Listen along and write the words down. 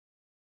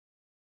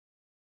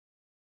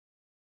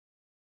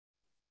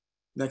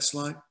Next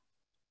slide.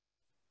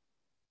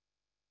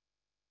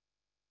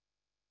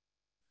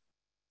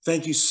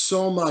 Thank you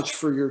so much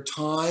for your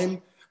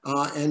time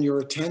and your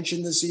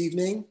attention this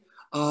evening.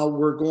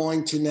 We're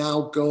going to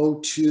now go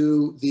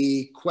to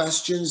the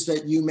questions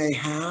that you may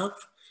have.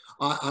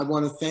 I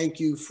want to thank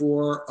you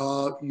for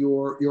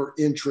your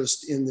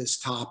interest in this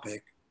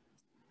topic.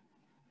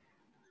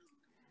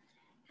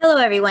 Hello,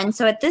 everyone.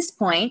 So at this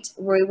point,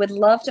 we would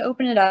love to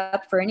open it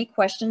up for any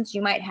questions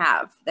you might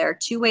have. There are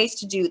two ways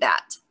to do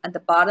that. At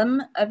the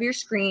bottom of your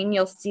screen,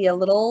 you'll see a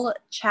little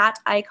chat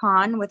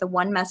icon with a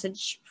one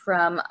message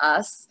from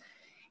us,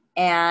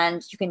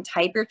 and you can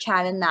type your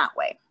chat in that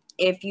way.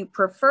 If you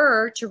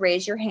prefer to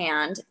raise your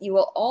hand, you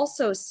will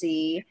also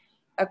see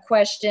a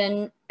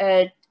question,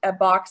 a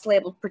box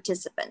labeled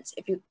participants.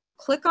 If you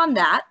click on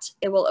that,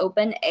 it will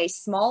open a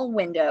small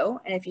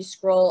window, and if you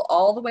scroll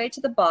all the way to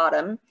the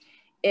bottom,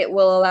 it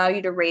will allow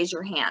you to raise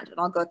your hand, and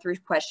I'll go through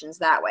questions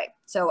that way.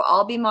 So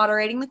I'll be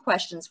moderating the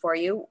questions for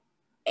you.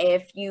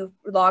 If you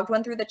logged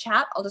one through the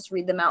chat, I'll just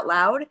read them out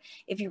loud.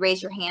 If you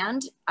raise your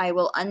hand, I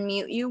will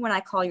unmute you when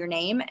I call your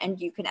name,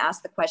 and you can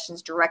ask the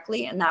questions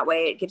directly, and that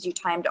way it gives you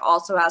time to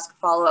also ask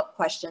follow-up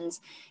questions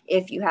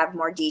if you have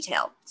more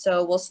detail.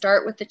 So we'll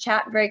start with the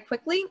chat very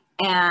quickly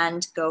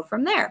and go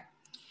from there.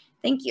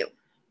 Thank you.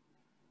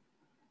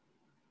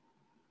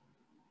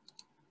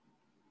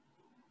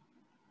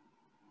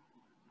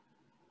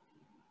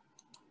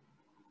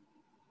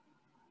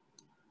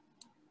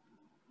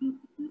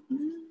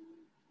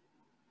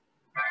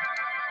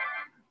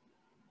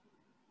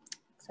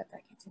 Except I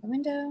can't see the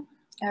window.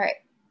 All right.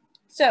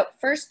 So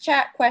first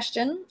chat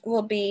question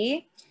will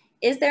be,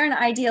 is there an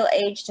ideal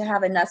age to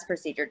have a Nuss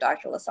procedure,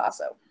 Dr.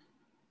 LoSasso?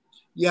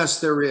 Yes,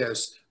 there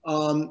is.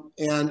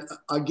 And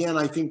again,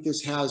 I think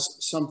this has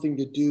something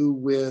to do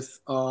with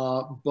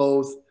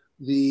both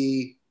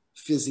the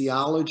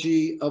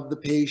physiology of the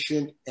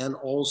patient and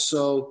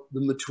also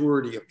the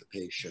maturity of the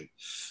patient.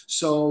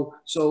 So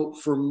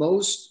for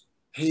most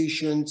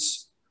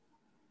patients,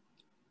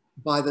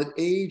 by the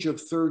age of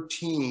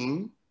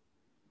 13,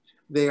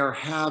 they are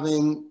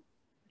having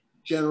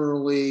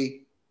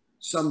generally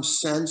some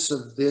sense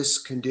of this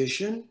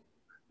condition.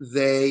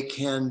 They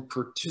can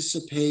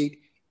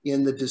participate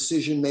in the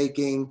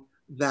decision-making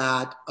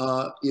that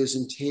is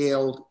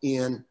entailed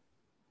in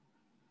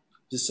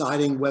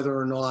deciding whether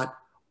or not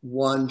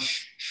one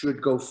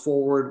should go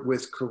forward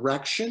with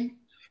correction.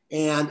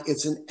 And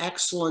it's an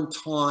excellent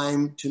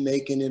time to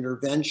make an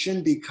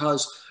intervention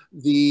because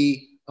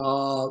the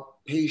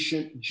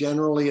patient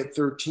generally at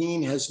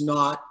 13 has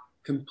not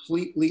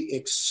completely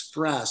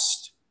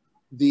expressed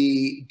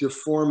the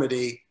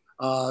deformity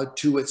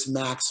to its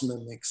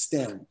maximum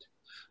extent.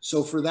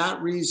 So for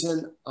that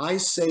reason, I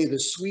say the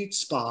sweet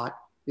spot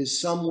is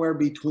somewhere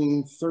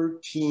between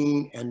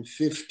 13 and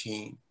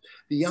 15.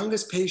 The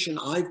youngest patient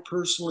I've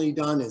personally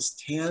done is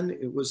 10.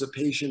 It was a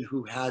patient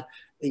who had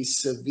a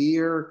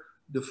severe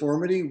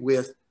deformity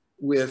with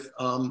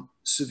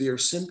severe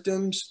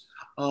symptoms.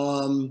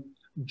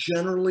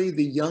 Generally,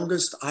 the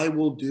youngest I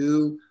will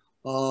do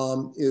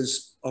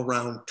is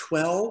around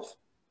 12.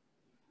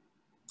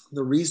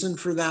 The reason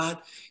for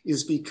that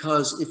is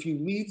because if you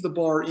leave the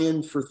bar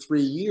in for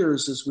 3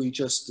 years, as we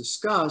just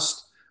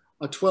discussed,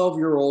 a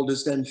 12-year-old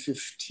is then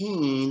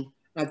 15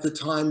 at the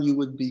time you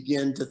would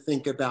begin to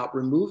think about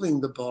removing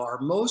the bar.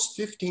 Most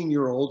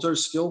 15-year-olds are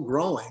still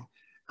growing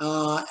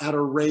at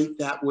a rate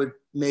that would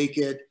make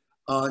it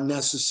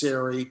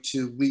necessary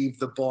to leave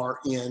the bar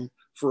in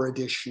for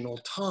additional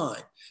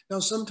time. Now,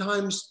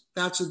 sometimes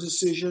that's a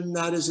decision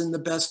that is in the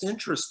best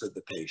interest of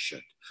the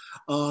patient.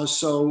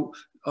 The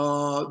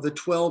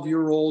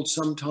 12-year-old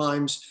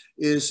sometimes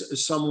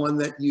is someone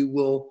that you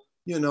will,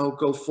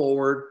 go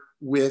forward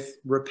with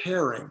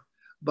repairing.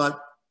 But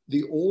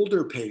the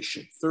older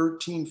patient,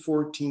 13,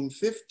 14,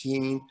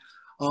 15,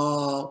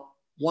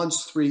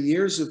 once 3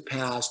 years have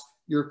passed,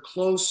 you're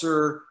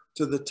closer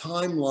to the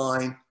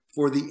timeline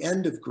for the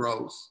end of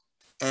growth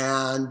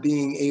and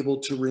being able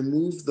to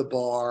remove the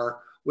bar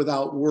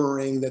without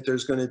worrying that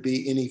there's going to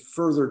be any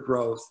further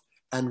growth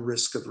and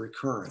risk of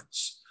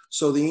recurrence.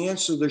 So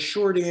the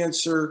short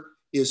answer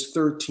is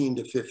 13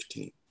 to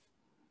 15.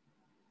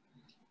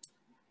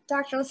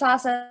 Dr.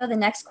 LoSasso, the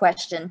next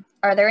question.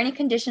 Are there any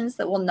conditions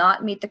that will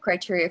not meet the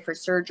criteria for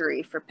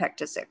surgery for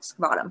pectus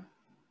excavatum?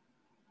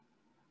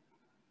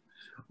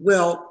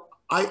 Well,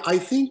 I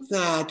think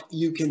that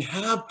you can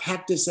have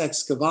pectus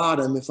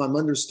excavatum, if I'm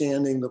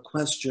understanding the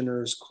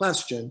questioner's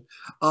question.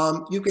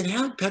 You can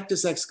have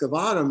pectus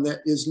excavatum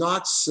that is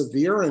not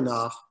severe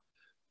enough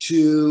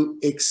to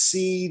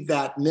exceed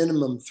that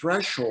minimum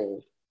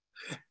threshold,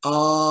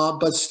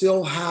 but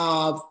still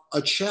have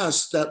a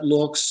chest that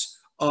looks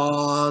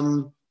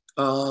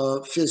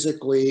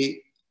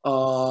physically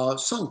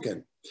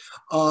sunken.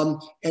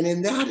 And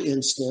in that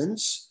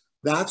instance,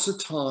 that's a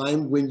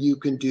time when you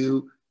can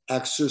do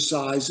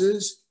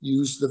exercises,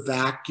 use the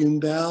vacuum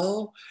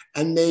bell,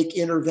 and make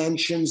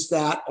interventions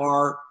that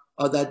are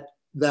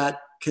that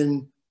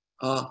can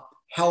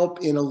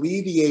help in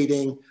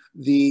alleviating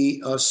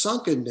the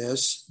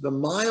sunkenness, the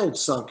mild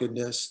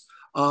sunkenness,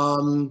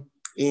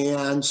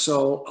 And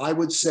so I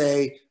would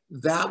say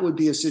that would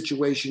be a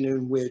situation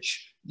in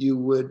which you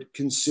would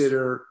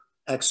consider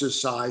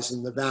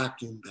exercising the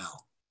vacuum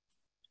belt.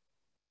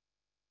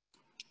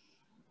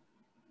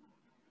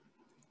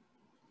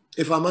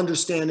 If I'm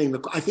understanding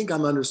I think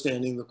I'm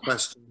understanding the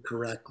question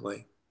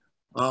correctly.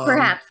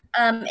 Perhaps.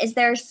 Is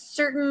there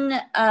certain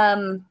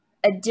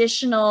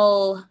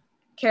additional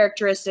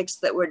characteristics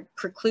that would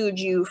preclude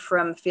you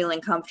from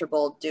feeling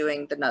comfortable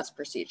doing the Nuss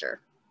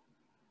procedure?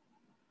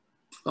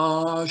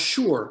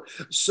 Sure.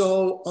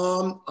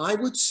 So I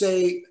would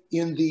say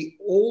in the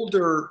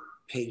older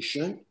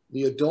patient,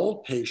 the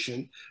adult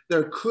patient,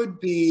 there could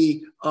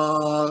be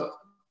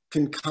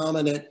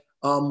concomitant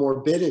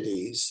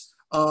morbidities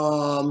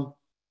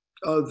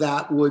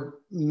that would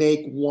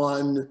make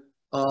one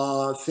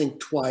think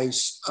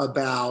twice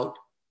about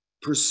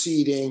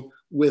proceeding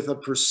with a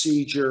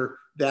procedure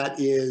that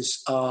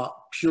is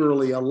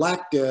purely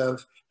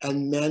elective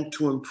and meant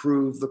to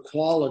improve the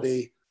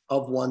quality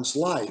of one's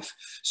life.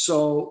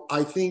 So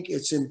I think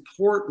it's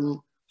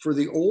important for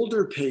the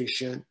older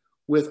patient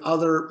with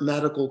other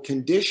medical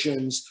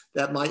conditions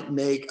that might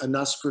make a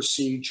Nuss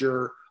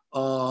procedure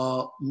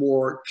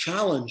more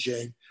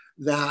challenging,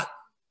 that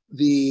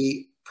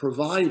the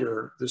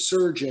provider, the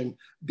surgeon,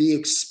 be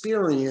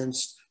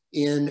experienced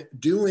in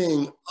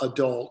doing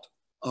adult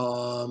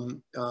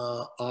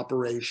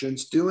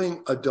operations,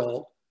 doing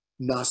adult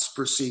Nuss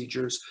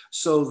procedures,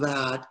 so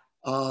that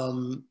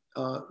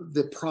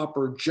the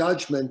proper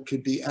judgment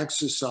could be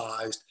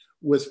exercised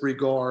with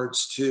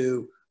regards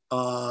to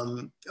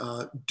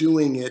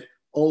doing it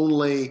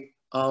only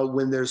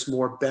when there's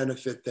more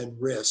benefit than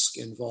risk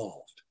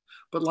involved.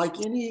 But like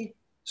any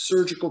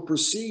surgical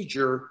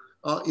procedure,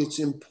 it's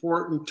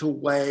important to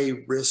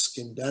weigh risk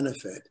and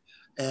benefit.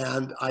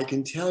 And I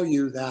can tell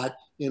you that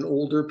in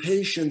older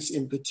patients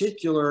in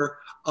particular,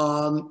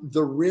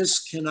 the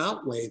risk can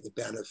outweigh the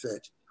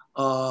benefit.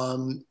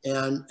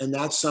 And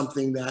that's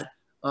something that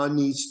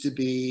needs to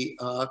be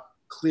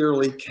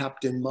clearly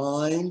kept in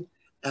mind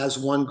as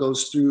one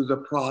goes through the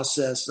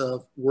process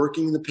of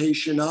working the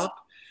patient up.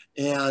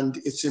 And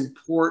it's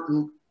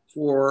important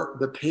for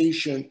the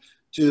patient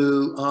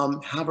to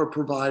have a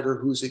provider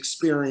who's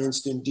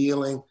experienced in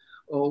dealing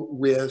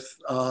with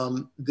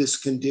this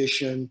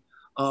condition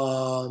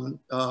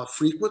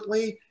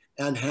frequently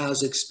and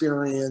has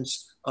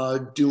experience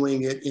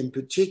doing it in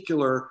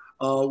particular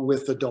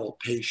with adult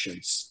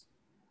patients.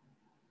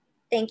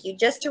 Thank you.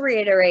 Just to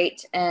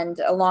reiterate, and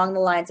along the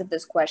lines of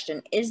this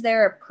question, is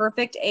there a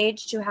perfect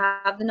age to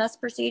have the Nuss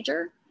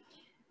procedure?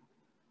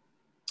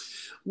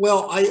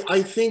 Well,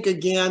 I think,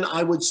 again,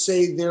 I would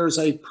say there's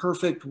a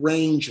perfect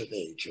range of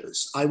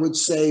ages. I would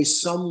say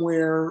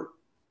somewhere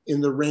in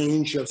the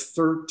range of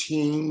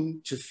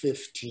 13 to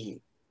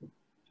 15.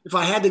 If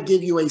I had to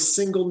give you a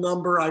single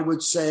number, I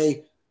would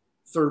say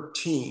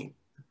 13,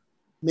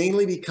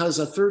 mainly because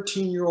a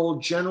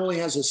 13-year-old generally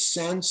has a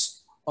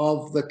sense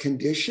of the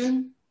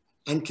condition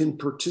and can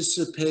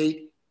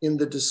participate in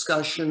the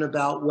discussion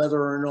about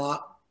whether or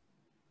not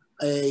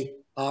a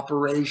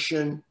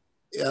operation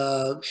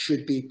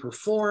should be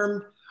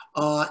performed,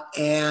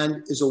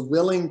 and is a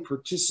willing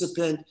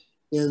participant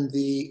in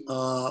the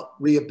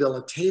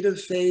rehabilitative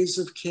phase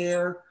of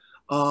care,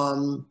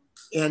 and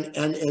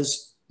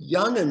is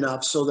young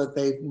enough so that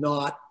they've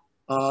not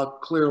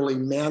clearly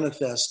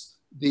manifest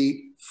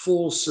the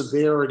full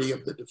severity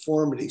of the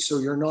deformity. So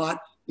you're not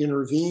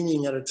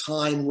intervening at a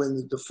time when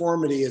the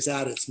deformity is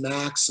at its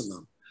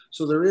maximum.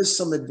 So there is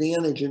some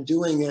advantage in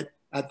doing it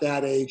at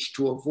that age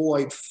to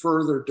avoid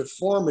further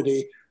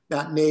deformity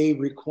that may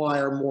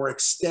require more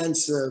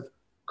extensive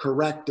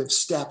corrective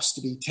steps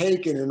to be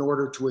taken in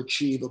order to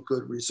achieve a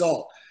good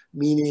result,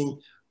 meaning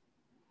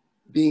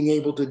being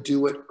able to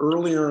do it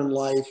earlier in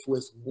life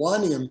with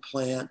one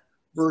implant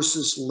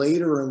versus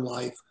later in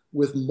life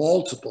with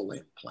multiple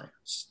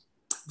implants.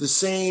 The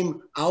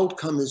same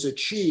outcome is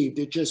achieved,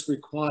 it just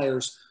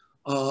requires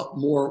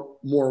more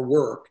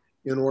work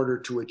in order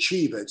to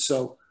achieve it.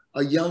 So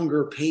a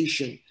younger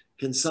patient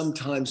can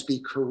sometimes be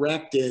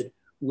corrected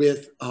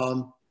with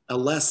a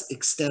less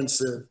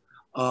extensive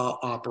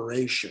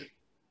operation.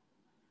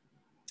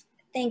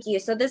 Thank you.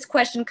 So this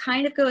question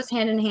kind of goes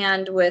hand in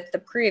hand with the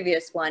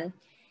previous one,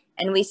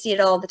 and we see it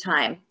all the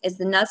time. Is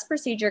the Nuss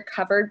procedure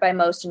covered by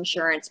most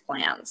insurance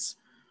plans?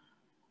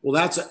 Well,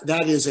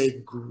 that is a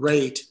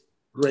great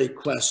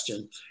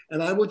question.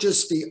 And I will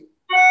just be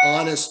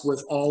honest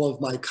with all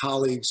of my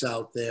colleagues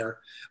out there.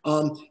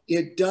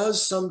 It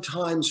does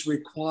sometimes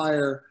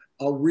require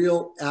a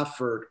real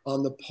effort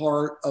on the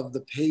part of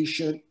the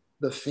patient,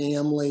 the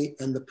family,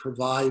 and the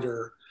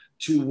provider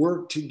to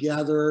work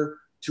together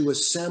to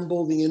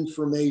assemble the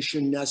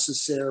information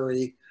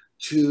necessary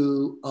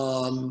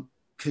to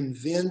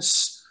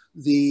convince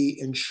the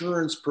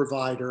insurance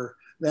provider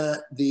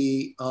that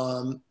the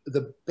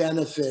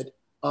benefit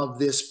of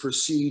this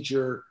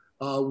procedure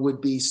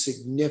would be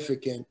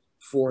significant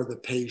for the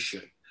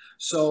patient.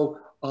 So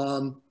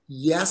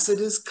yes, it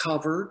is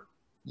covered.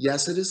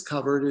 Yes, it is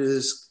covered. It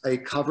is a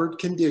covered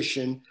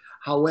condition.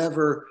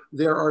 However,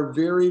 there are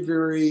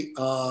very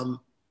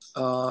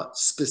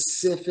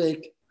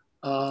specific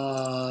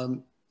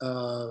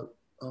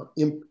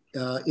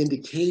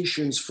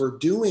indications for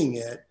doing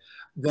it,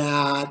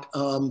 that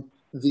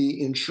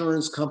the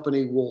insurance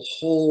company will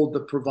hold the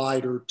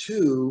provider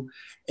to,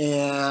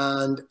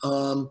 and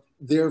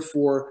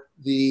therefore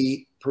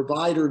the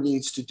provider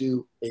needs to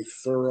do a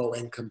thorough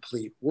and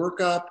complete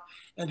workup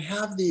and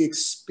have the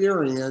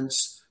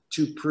experience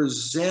to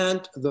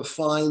present the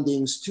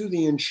findings to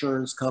the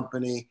insurance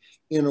company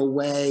in a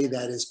way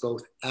that is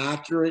both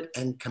accurate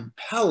and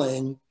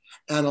compelling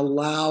and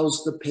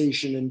allows the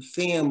patient and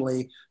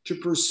family to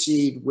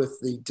proceed with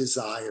the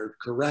desired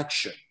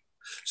correction.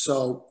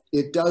 So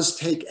it does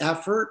take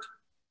effort,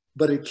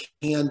 but it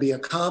can be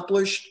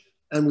accomplished,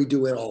 and we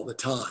do it all the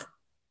time.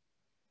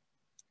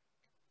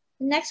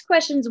 Next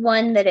question is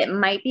one that it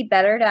might be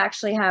better to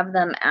actually have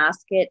them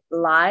ask it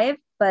live,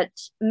 but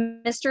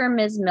Mr. and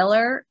Ms.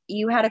 Miller,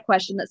 you had a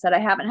question that said, I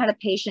haven't had a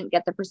patient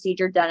get the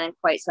procedure done in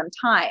quite some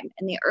time.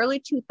 In the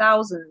early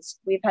 2000s,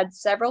 we've had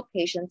several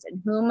patients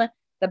in whom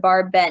the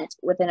bar bent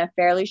within a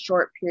fairly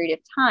short period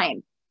of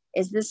time.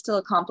 Is this still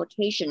a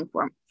complication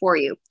for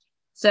you?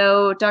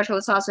 So Dr.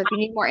 LoSasso, if you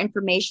need more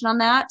information on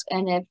that,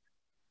 and if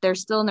they're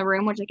still in the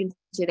room, which I can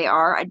see they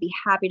are, I'd be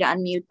happy to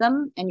unmute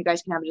them and you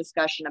guys can have a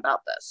discussion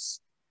about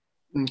this.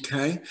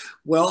 Okay,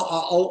 well,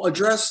 I'll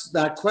address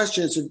that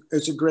question.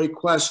 It's a great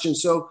question.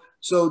 So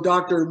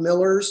Dr.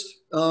 Miller's,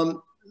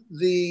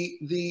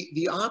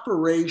 the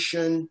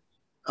operation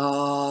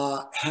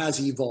has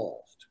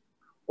evolved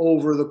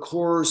over the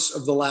course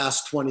of the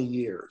last 20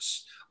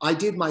 years. I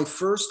did my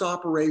first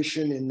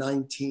operation in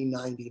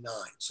 1999.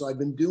 So I've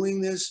been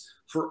doing this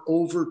for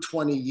over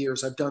 20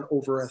 years. I've done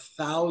over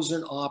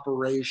 1,000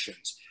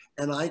 operations.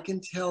 And I can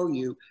tell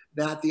you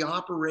that the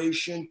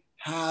operation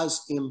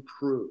has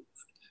improved.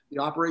 The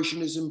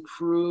operation is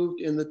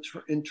improved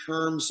in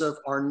terms of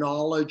our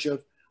knowledge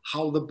of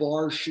how the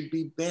bar should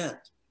be bent,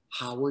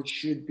 how it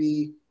should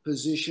be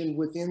positioned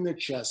within the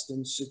chest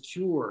and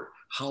secured,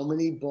 how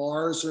many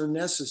bars are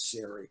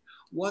necessary,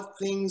 what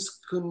things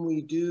can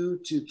we do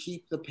to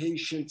keep the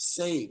patient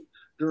safe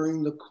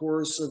during the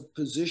course of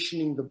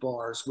positioning the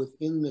bars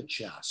within the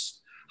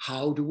chest,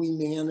 how do we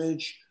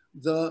manage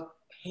the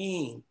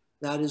pain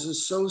that is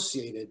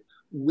associated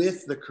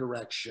with the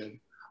correction.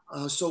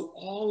 So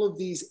all of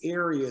these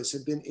areas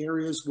have been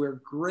areas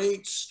where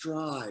great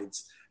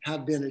strides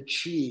have been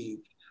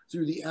achieved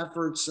through the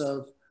efforts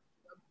of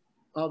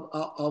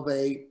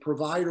a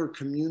provider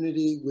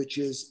community which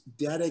is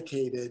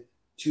dedicated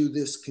to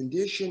this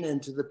condition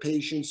and to the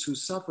patients who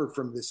suffer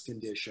from this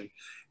condition.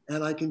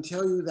 And I can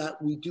tell you that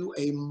we do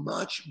a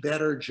much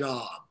better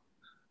job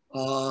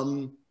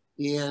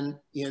in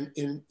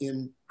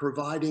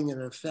providing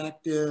an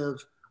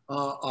effective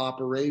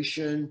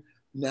operation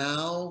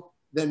now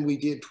than we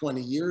did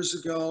 20 years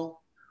ago.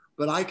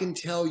 But I can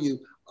tell you,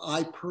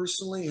 I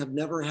personally have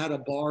never had a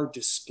bar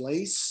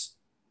displace,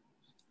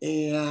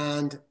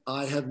 and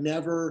I have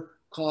never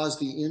caused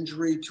the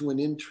injury to an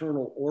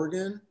internal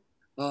organ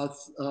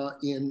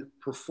in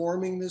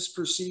performing this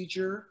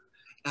procedure.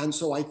 And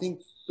so I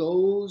think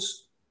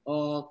those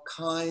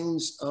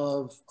kinds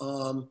of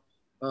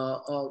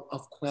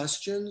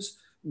questions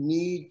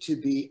need to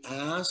be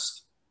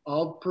asked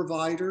of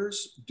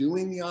providers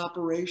doing the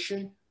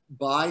operation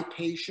by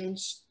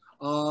patients,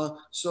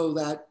 so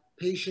that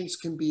patients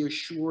can be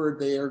assured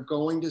they are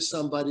going to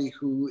somebody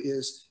who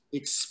is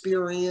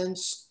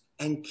experienced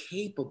and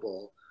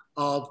capable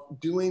of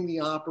doing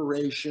the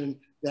operation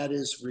that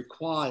is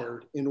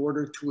required in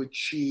order to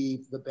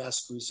achieve the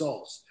best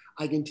results.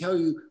 I can tell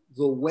you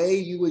the way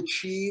you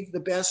achieve the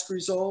best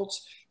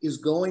results is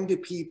going to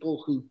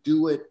people who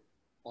do it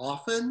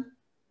often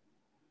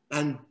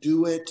and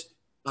do it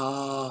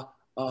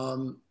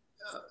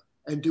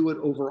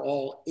over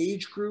all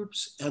age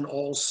groups and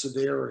all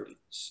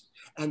severities,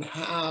 and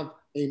have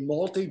a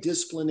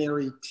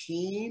multidisciplinary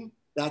team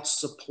that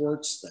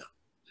supports them.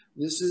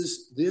 This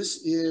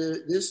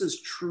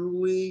is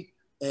truly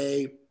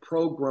a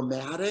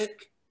programmatic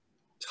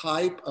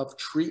type of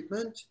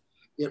treatment.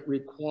 It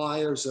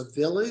requires a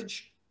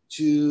village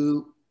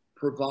to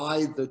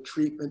provide the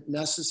treatment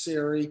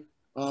necessary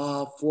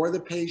for the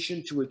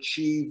patient to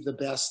achieve the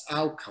best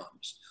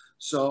outcomes.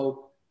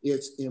 So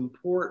it's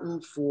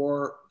important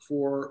for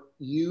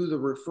you, the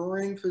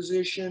referring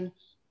physician,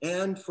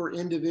 and for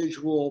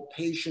individual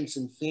patients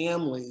and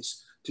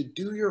families to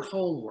do your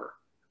homework.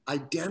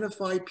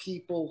 Identify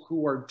people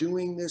who are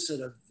doing this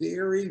at a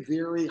very,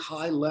 very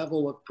high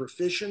level of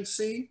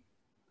proficiency,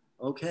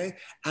 okay?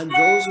 And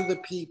those are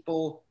the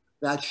people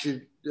that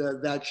you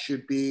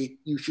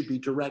should be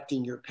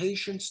directing your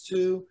patients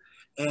to,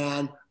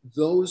 and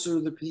those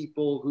are the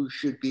people who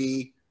should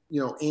be,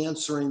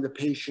 answering the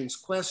patient's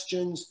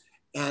questions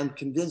and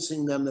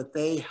convincing them that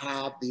they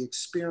have the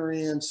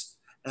experience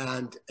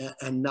and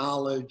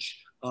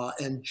knowledge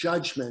and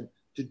judgment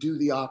to do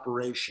the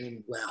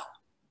operation well.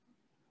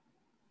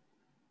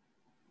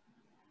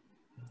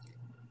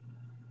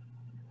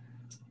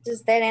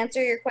 Does that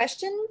answer your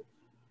question?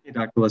 Hey,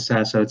 Dr.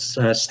 LoSasso,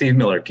 it's Steve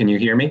Miller. Can you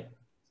hear me?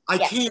 I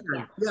can.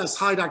 Yes.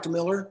 Hi, Dr.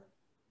 Miller.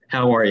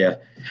 How are you?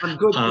 I'm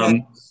good,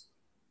 thanks.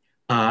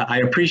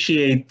 I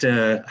appreciate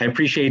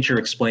your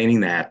explaining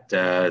that.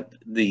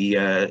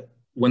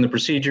 When the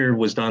procedure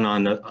was done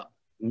on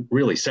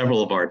really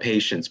several of our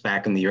patients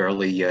back in the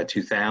early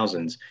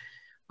 2000s,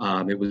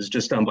 it was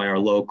just done by our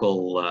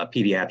local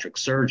pediatric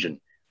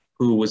surgeon,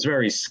 who was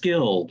very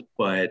skilled.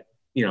 But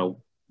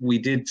we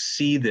did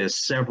see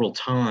this several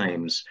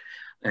times,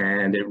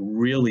 and it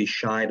really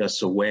shied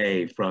us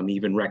away from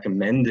even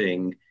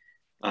recommending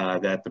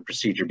that the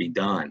procedure be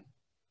done.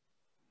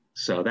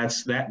 So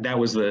that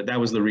was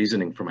the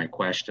reasoning for my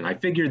question. I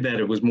figured that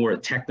it was more a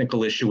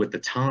technical issue at the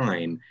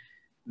time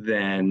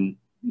than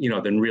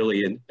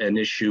really an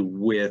issue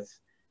with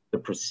the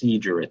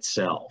procedure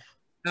itself.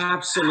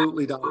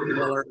 Absolutely, Dr.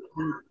 Miller.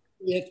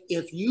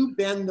 If you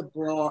bend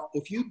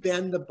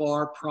the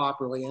bar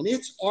properly, and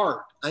it's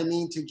art. I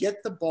mean, to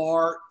get the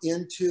bar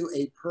into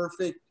a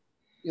perfect,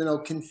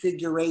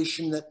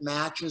 configuration that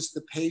matches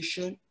the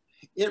patient,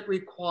 it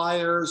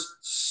requires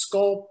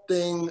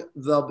sculpting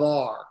the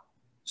bar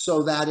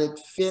so that it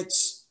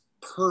fits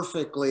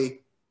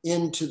perfectly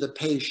into the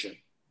patient.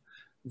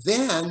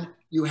 Then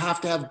you have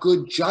to have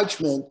good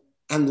judgment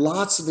and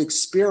lots of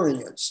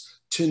experience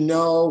to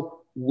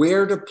know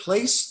where to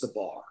place the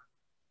bar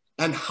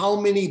and how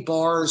many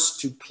bars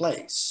to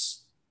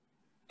place.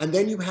 And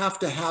then you have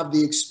to have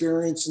the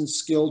experience and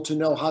skill to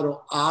know how to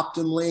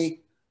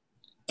optimally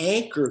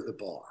anchor the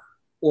bar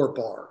or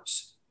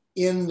bars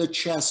in the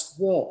chest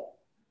wall.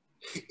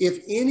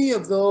 If any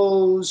of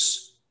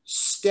those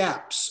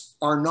steps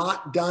are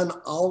not done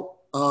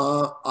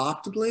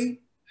optimally,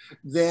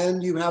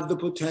 then you have the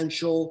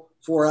potential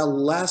for a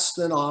less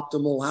than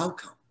optimal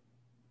outcome.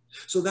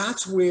 So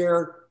that's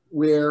where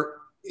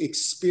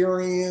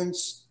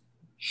experience,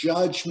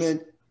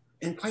 judgment,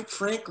 and quite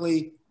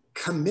frankly,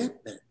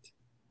 commitment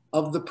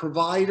of the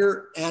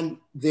provider and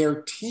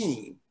their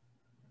team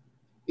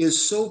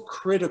is so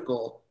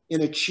critical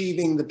in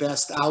achieving the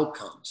best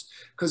outcomes.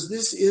 Because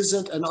this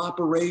isn't an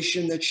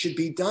operation that should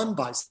be done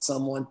by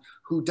someone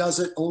who does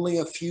it only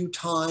a few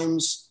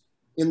times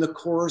in the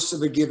course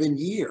of a given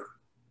year.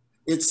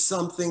 It's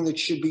something that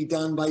should be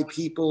done by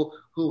people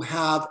who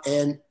have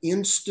an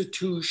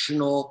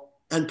institutional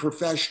and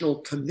professional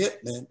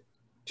commitment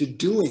to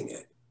doing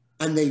it.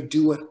 And they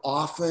do it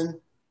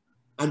often.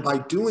 And by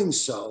doing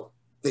so,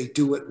 they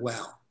do it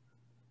well.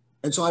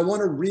 And so I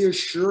want to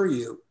reassure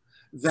you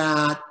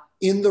that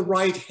in the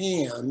right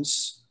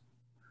hands,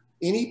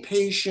 any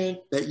patient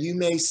that you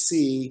may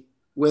see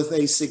with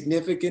a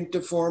significant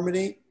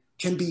deformity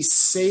can be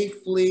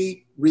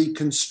safely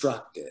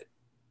reconstructed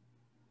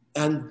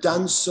and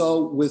done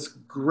so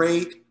with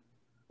great,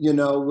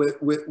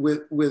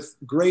 with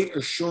great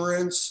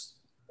assurance.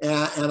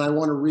 And I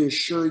want to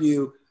reassure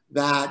you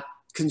that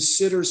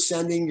consider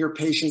sending your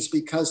patients,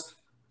 because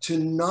to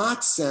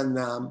not send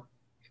them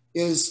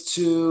is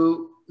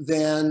to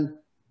then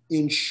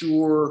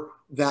ensure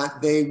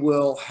that they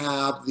will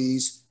have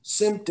these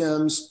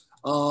symptoms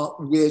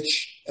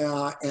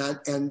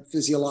and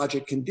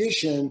physiologic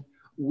condition,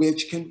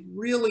 which can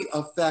really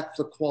affect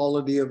the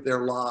quality of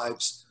their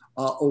lives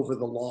over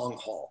the long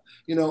haul.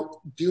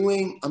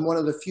 I'm one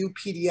of the few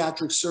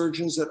pediatric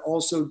surgeons that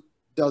also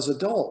does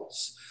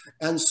adults.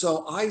 And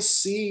so I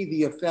see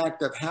the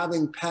effect of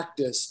having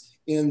pectus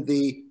in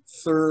the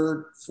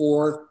third,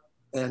 fourth,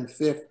 and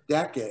fifth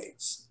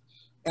decades.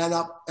 And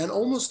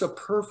almost a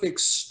perfect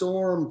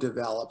storm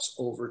develops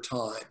over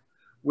time,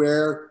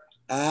 where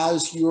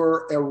as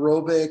your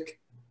aerobic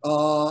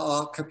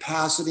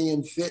capacity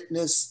and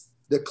fitness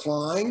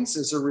declines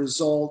as a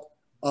result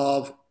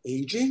of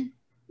aging,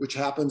 which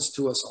happens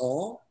to us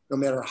all, no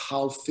matter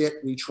how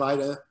fit we try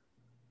to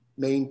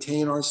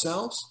maintain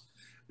ourselves,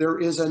 there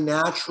is a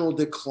natural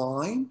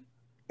decline.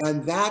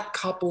 And that,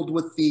 coupled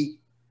with the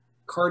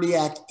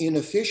cardiac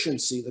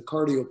inefficiency, the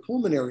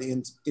cardiopulmonary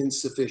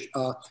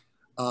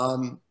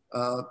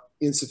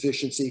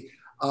insufficiency,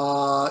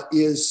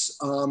 is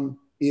a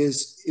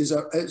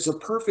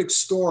perfect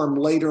storm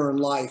later in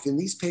life. And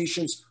these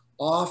patients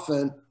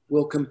often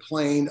will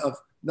complain of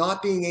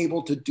not being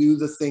able to do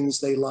the things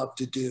they love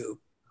to do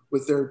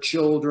with their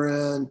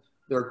children,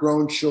 their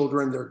grown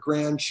children, their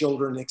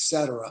grandchildren,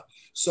 etc.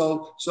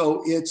 So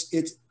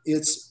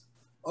it's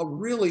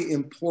really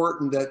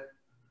important that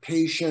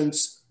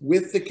patients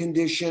with the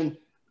condition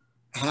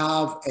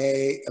have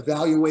a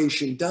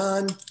evaluation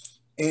done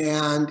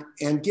and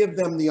give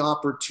them the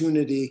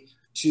opportunity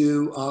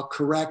to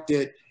correct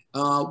it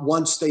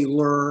once they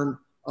learn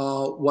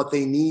what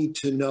they need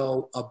to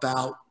know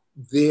about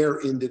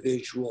their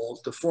individual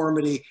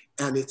deformity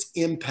and its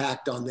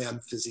impact on them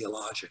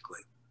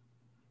physiologically.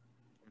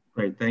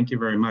 Great, thank you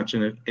very much.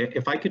 And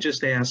if I could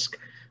just ask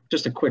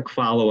just a quick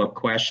follow-up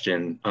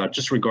question,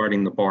 just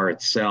regarding the bar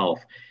itself.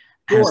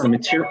 Has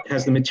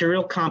the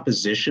material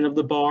composition of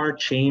the bar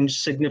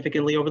changed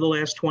significantly over the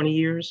last 20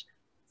 years?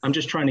 I'm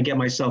just trying to get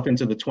myself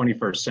into the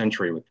 21st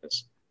century with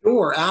this.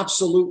 Sure,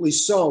 absolutely.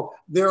 So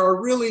there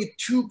are really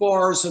two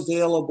bars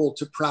available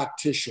to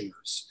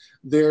practitioners.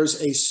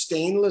 There's a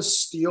stainless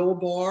steel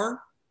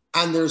bar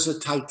and there's a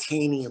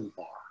titanium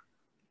bar.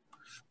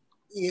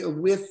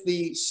 with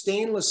the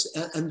stainless,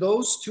 and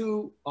those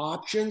two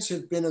options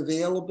have been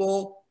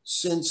available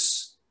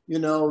since, you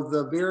know,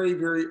 the very,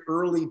 very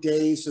early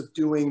days of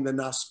doing the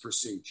Nuss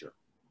procedure.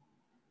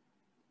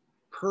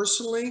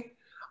 Personally,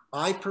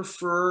 I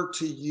prefer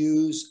to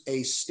use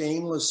a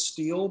stainless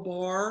steel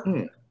bar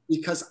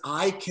because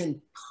I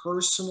can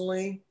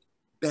personally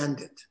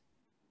bend it.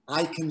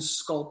 I can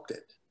sculpt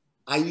it.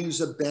 I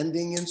use a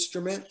bending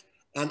instrument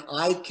and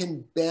I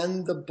can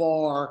bend the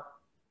bar,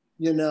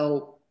 you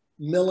know,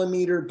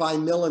 millimeter by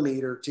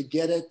millimeter to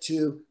get it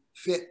to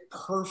fit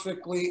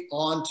perfectly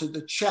onto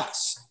the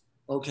chest,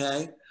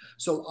 okay?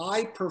 So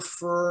I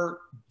prefer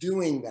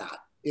doing that.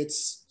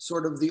 It's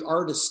sort of the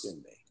artist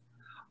in me.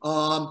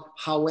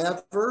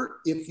 However,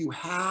 if you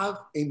have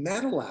a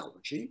metal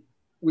allergy,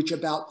 which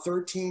about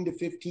 13 to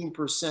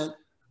 15%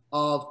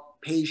 of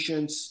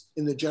patients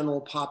in the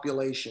general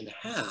population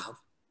have,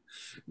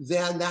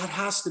 then that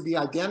has to be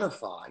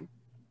identified.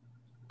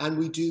 And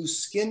we do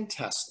skin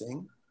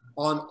testing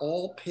on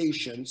all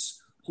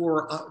patients who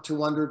are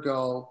to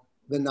undergo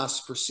the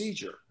Nuss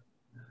procedure.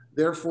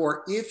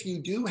 Therefore, if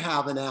you do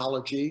have an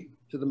allergy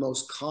to the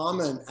most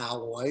common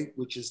alloy,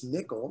 which is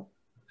nickel,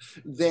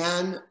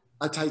 then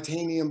a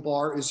titanium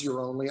bar is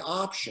your only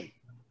option.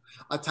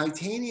 A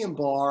titanium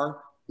bar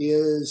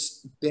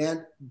is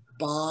bent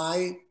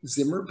by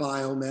Zimmer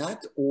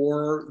Biomet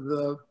or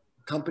the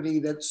company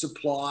that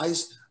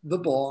supplies the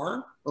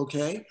bar,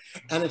 okay?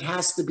 And it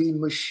has to be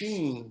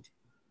machined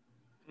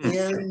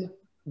in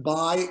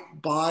by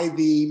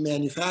the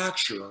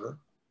manufacturer.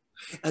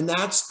 And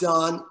that's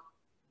done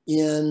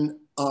in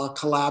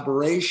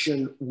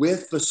collaboration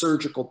with the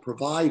surgical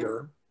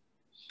provider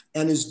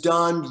and is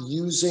done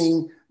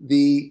using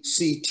the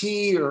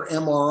CT or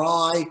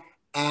MRI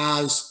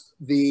as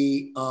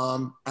the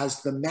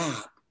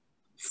map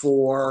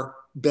for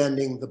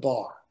bending the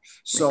bar.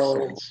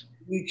 So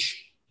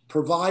each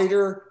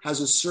provider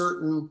has a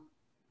certain,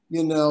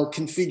 you know,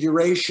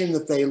 configuration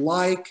that they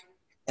like.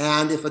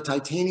 And if a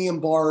titanium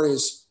bar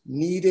is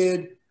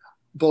needed,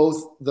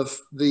 both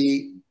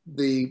the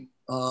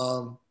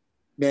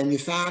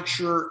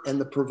manufacturer and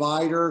the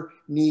provider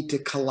need to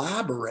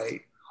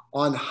collaborate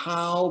on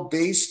how,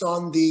 based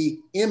on the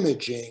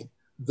imaging,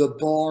 the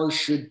bar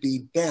should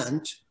be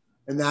bent.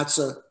 And that's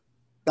a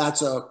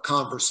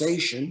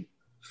conversation.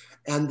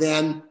 And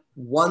then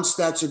once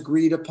that's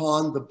agreed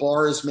upon, the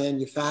bar is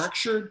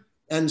manufactured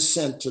and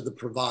sent to the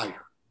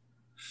provider.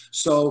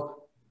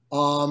 So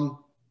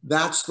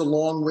that's the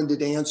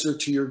long-winded answer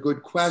to your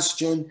good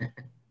question.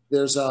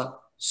 There's a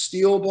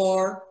steel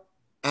bar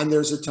and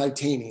there's a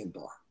titanium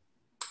bar.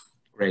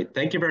 Great.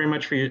 Thank you very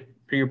much for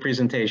your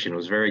presentation. It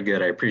was very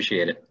good. I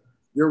appreciate it.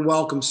 You're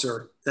welcome,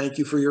 sir. Thank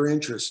you for your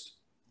interest.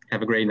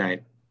 Have a great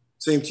night.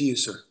 Same to you,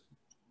 sir.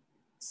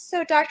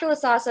 So Dr.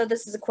 LoSasso,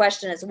 this is a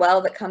question as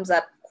well that comes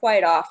up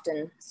quite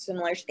often,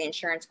 similar to the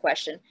insurance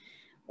question.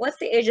 What's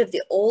the age of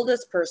the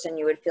oldest person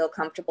you would feel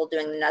comfortable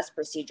doing the Nuss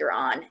procedure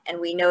on? And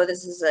we know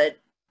this is a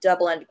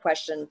double-ended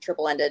question,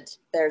 triple-ended.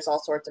 There's all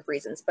sorts of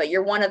reasons, but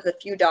you're one of the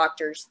few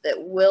doctors that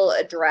will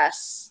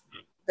address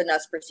the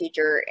Nuss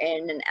procedure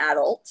in an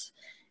adult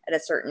at a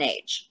certain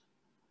age.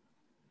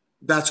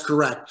 That's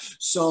correct.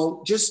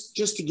 So just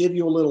to give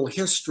you a little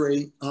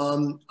history,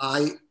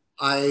 I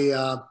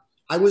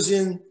was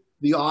in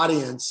the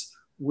audience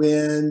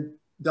when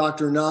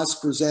Dr. Nuss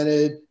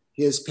presented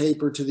his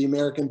paper to the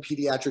American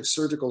Pediatric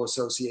Surgical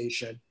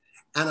Association.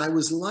 And I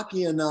was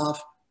lucky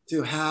enough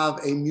to have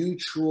a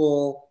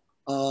mutual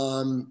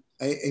friend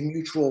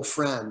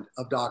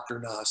of Dr.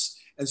 Nuss.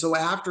 And so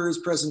after his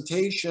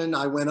presentation,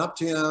 I went up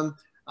to him.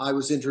 I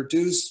was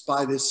introduced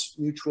by this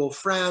mutual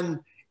friend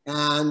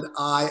and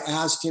I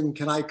asked him,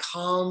 can I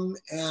come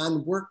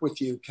and work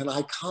with you? Can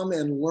I come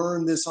and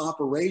learn this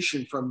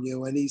operation from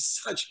you? And he's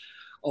such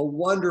a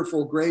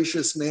wonderful,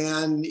 gracious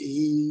man.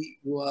 He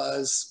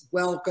was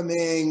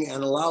welcoming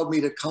and allowed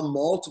me to come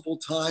multiple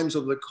times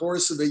over the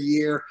course of a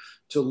year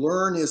to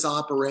learn his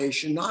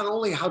operation, not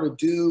only how to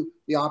do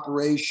the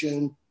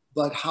operation,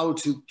 but how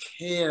to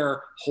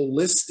care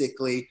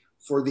holistically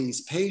for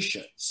these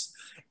patients.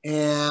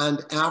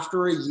 And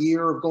after a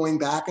year of going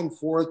back and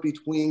forth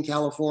between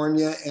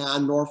California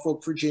and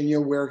Norfolk, Virginia,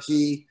 where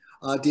he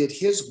did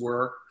his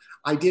work,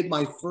 I did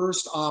my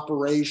first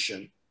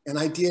operation. And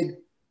I did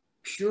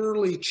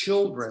purely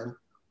children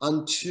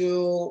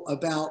until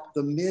about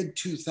the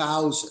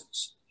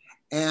mid-2000s.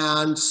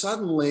 And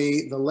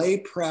suddenly the lay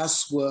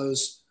press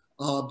was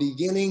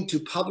beginning to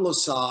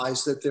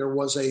publicize that there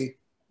was a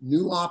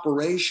new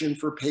operation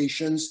for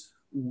patients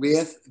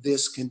with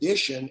this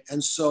condition.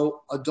 And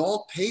so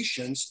adult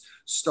patients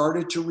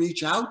started to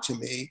reach out to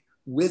me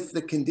with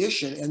the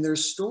condition, and their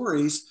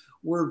stories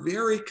were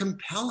very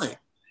compelling.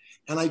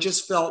 And I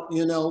just felt,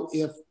 you know,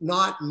 if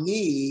not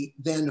me,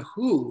 then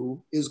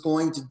who is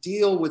going to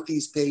deal with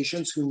these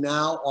patients who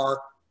now are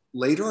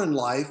later in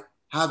life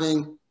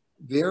having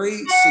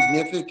very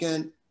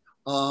significant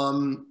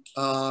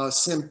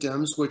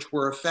symptoms which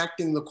were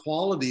affecting the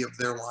quality of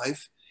their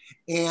life.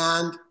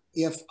 And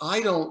if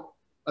I don't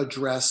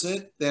address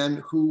it,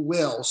 then who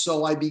will?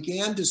 So I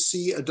began to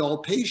see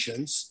adult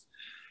patients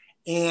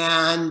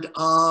And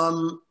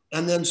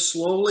then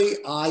slowly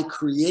I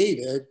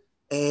created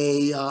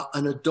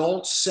an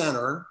adult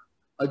center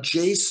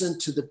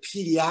adjacent to the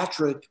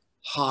pediatric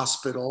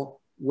hospital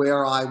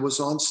where I was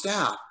on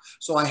staff.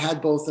 So I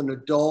had both an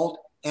adult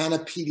and a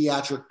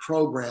pediatric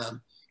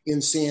program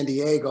in San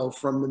Diego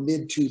from the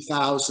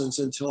mid-2000s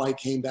until I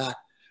came back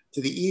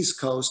to the East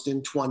Coast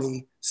in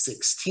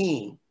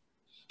 2016.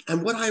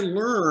 And what I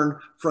learned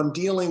from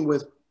dealing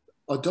with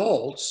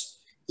adults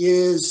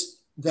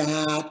is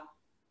that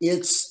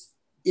it's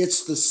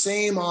the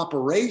same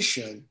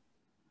operation,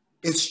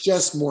 it's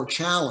just more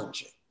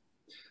challenging.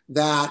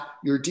 That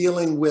you're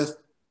dealing with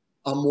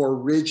a more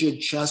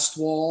rigid chest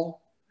wall,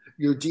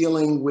 you're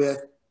dealing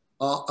with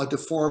a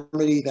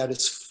deformity that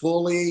is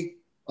fully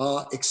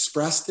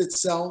expressed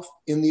itself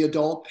in the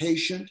adult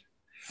patient,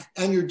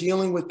 and you're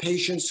dealing with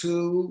patients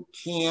who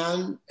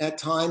can at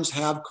times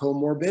have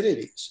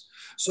comorbidities.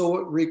 So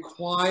it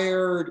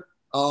required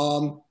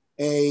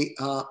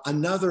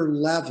another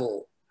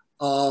level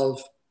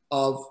of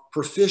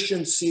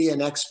proficiency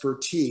and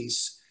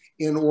expertise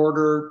in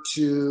order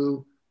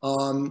to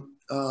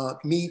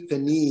meet the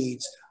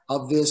needs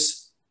of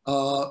this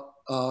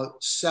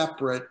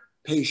separate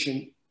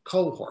patient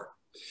cohort.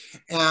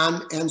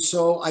 And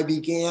so I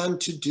began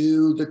to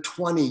do the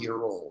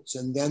 20-year-olds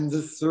and then the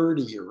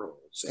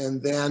 30-year-olds.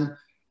 And then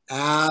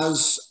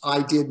as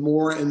I did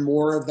more and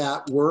more of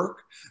that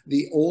work,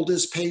 the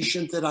oldest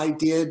patient that I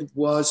did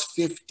was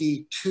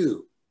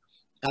 52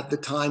 at the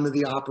time of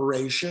the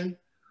operation.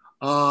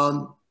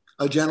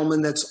 A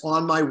gentleman that's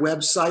on my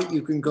website,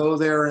 you can go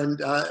there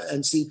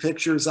and see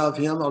pictures of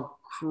him, a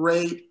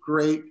great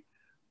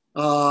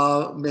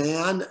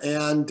man,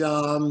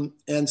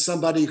 and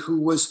somebody who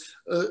was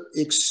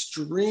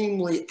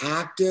extremely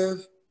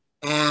active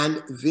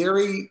and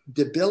very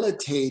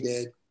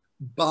debilitated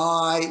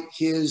by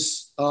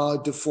his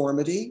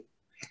deformity,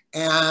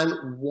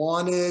 and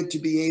wanted to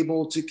be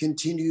able to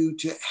continue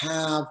to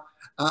have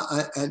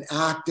an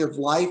active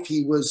life.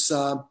 He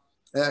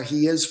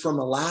is from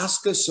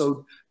Alaska,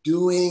 so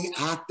doing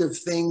active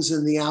things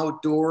in the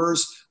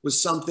outdoors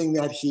was something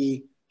that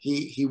he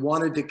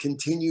wanted to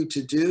continue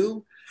to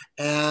do.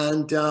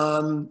 And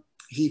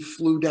he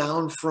flew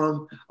down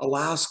from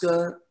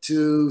Alaska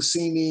to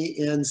see me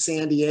in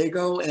San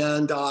Diego,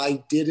 and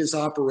I did his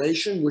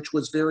operation, which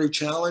was very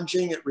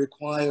challenging. It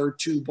required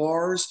 2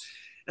 bars,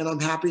 and I'm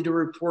happy to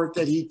report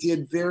that he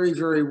did very,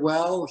 very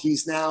well.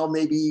 He's now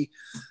maybe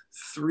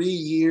 3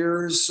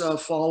 years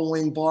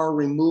following bar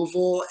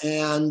removal,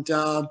 and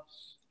I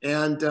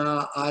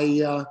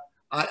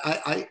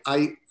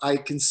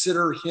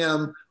consider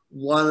him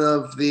one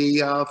of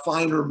the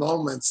finer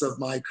moments of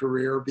my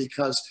career,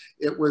 because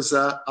it was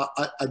a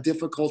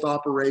difficult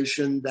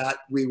operation that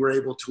we were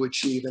able to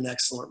achieve an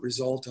excellent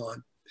result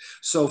on.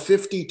 So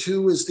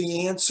 52 is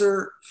the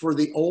answer for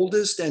the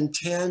oldest, and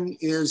 10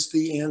 is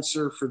the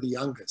answer for the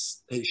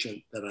youngest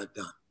patient that I've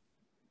done.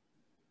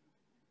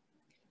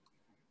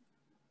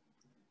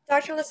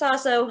 Dr.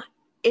 LoSasso,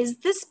 is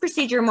this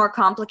procedure more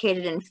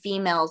complicated in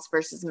females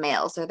versus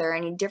males? Are there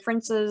any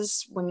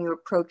differences when you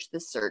approach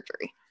this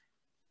surgery?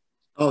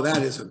 Oh,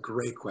 that is a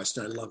great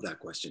question. I love that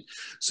question.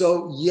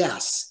 So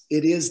yes,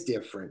 it is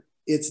different.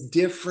 It's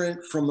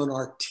different from an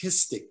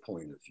artistic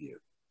point of view.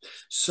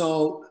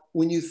 So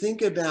when you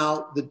think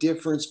about the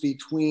difference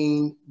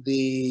between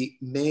the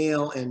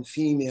male and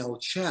female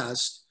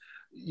chest,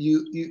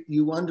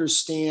 you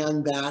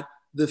understand that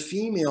the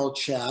female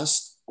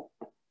chest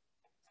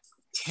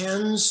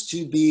tends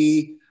to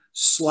be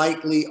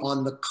slightly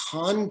on the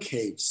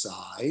concave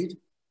side,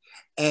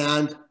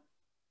 and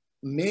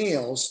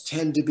males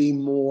tend to be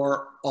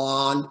more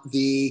on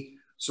the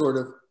sort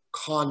of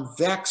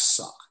convex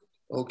side,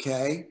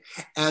 okay?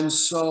 And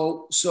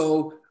so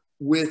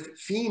with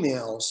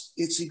females,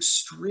 it's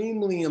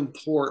extremely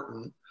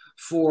important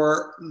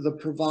for the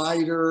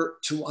provider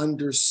to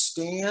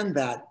understand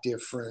that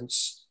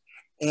difference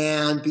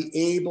and be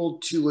able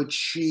to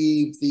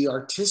achieve the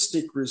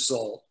artistic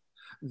result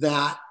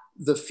that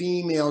the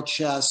female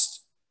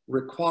chest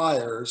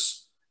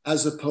requires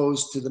as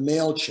opposed to the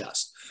male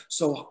chest.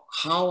 So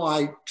how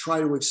I try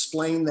to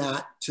explain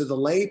that to the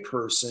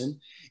layperson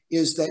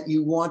is that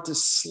you want to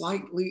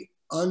slightly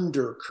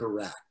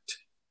undercorrect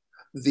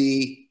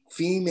the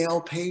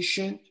female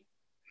patient,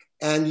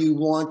 and you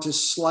want to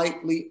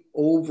slightly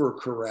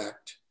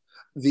overcorrect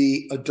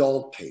the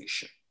adult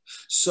patient.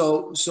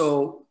 So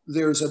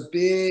there's a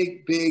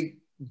big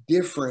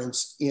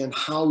difference in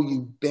how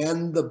you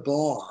bend the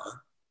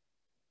bar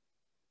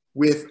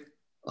with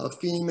a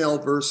female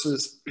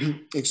versus,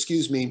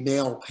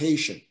 male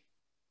patient.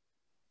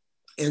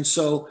 And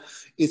so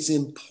it's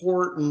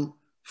important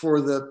for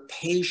the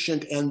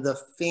patient and the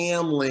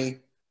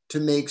family to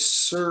make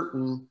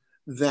certain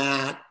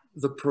that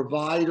the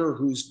provider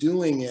who's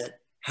doing it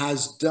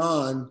has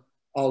done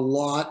a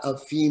lot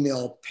of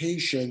female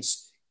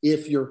patients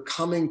if you're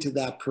coming to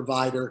that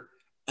provider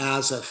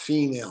as a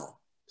female.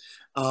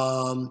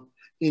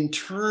 In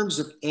terms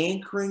of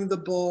anchoring the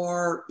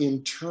bar,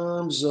 in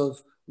terms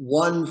of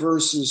 1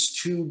 versus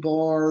 2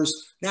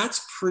 bars,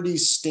 that's pretty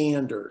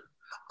standard.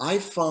 I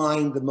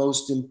find the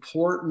most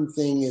important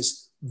thing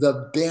is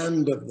the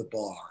bend of the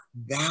bar.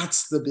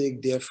 That's the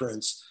big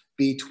difference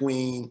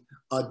between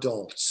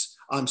adults.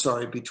 I'm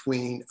sorry,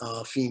 between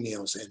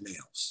females and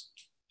males.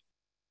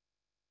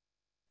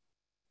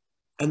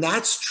 And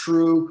that's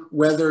true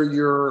whether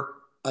you're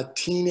a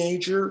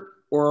teenager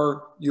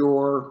or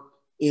you're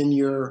in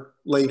your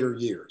later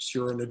years,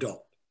 you're an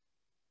adult.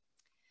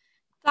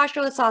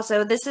 Dr.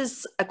 LoSasso, this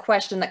is a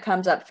question that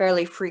comes up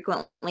fairly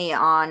frequently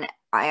on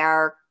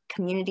our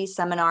community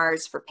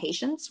seminars for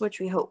patients, which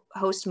we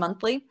host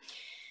monthly.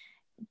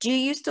 Do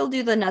you still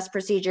do the Nuss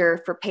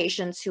procedure for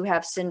patients who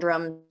have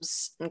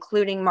syndromes,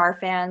 including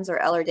Marfan's or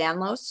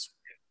Ehlers-Danlos?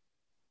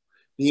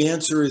 The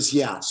answer is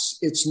yes.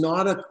 It's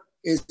not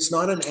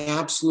an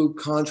absolute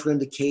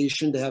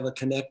contraindication to have a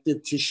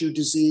connective tissue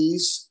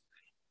disease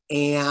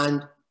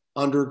and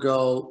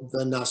undergo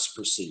the Nuss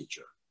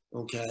procedure,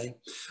 okay?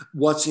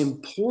 What's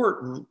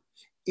important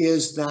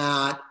is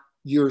that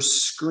you're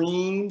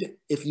screened.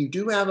 If you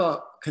do have a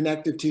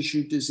connective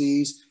tissue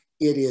disease,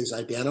 it is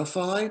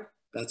identified.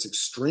 That's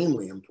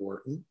extremely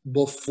important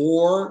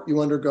before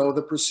you undergo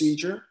the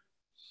procedure.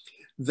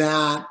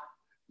 That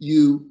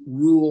you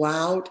rule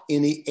out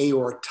any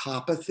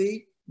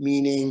aortopathy,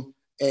 meaning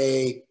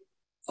a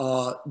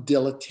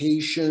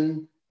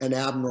dilatation and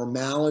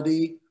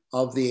abnormality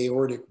of the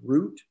aortic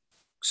root.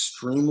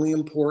 Extremely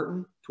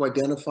important to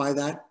identify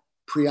that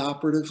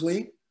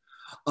preoperatively.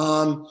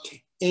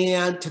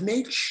 And to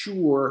make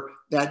sure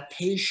that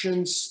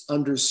patients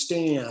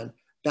understand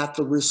that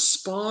the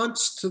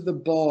response to the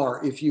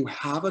bar, if you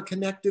have a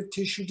connective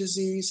tissue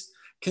disease,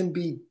 can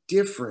be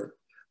different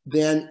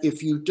than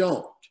if you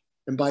don't.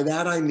 And by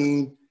that I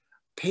mean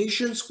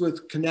patients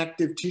with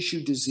connective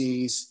tissue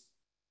disease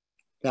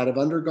that have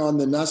undergone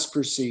the Nuss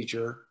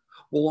procedure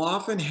will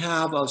often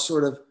have a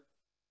sort of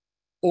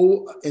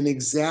an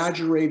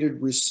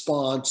exaggerated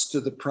response to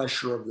the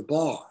pressure of the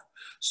bar.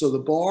 So the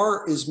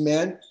bar is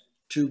meant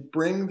to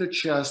bring the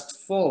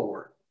chest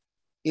forward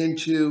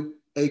into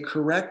a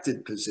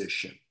corrected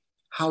position.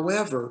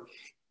 However,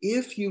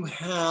 if you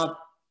have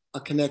a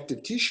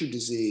connective tissue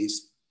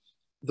disease,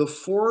 the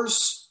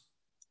force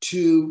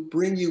to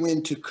bring you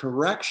into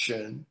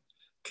correction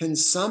can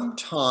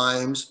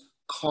sometimes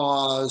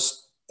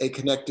cause a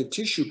connective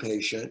tissue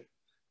patient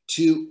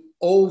to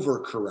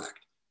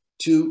overcorrect,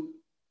 to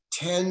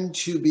tend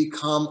to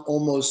become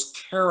almost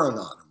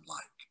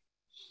Caranotum-like.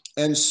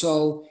 And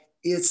so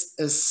it's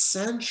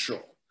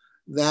essential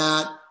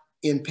that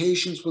in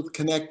patients with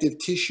connective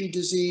tissue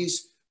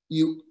disease,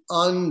 you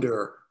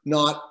under,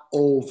 not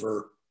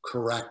over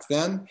correct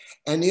them.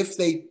 And if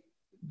they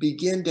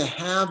begin to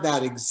have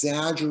that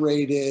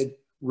exaggerated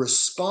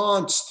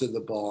response to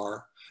the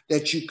bar,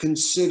 that you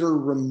consider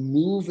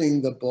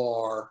removing the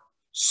bar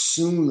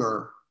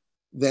sooner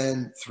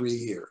than 3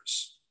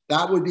 years.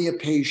 That would be a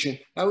patient,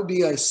 that would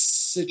be a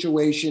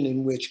situation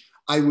in which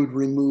I would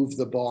remove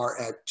the bar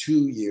at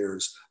 2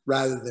 years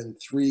rather than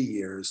 3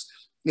 years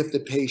if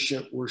the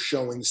patient were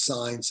showing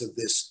signs of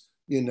this,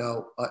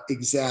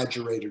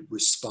 exaggerated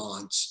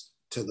response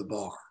to the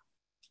bar.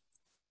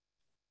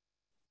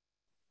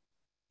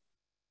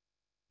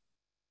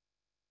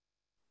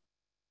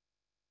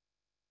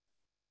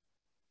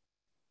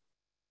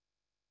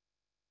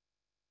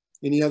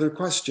 Any other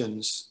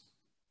questions?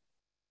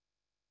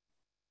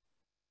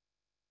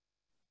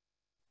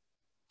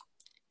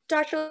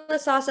 Dr.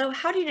 LoSasso,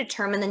 how do you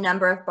determine the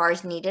number of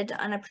bars needed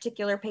on a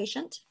particular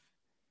patient?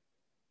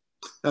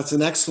 That's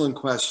an excellent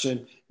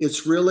question.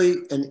 It's really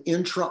an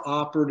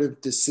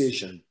intraoperative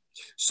decision.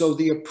 So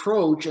the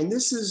approach, and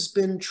this has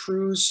been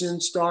true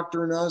since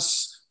Dr.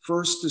 Nuss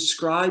first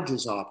described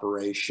his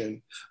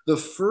operation, the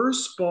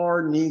first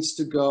bar needs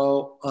to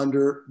go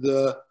under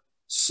the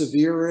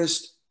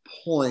severest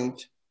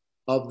point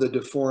of the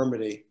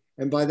deformity.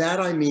 And by that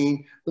I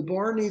mean the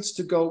bar needs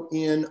to go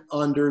in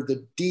under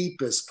the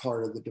deepest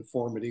part of the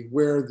deformity,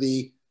 where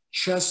the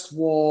chest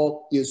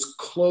wall is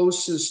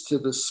closest to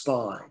the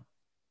spine.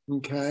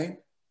 Okay?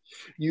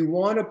 You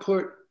want to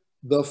put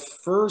the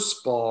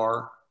first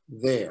bar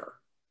there.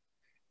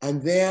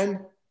 And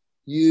then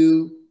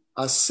you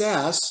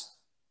assess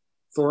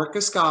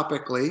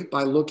thoracoscopically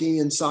by looking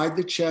inside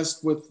the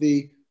chest with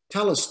the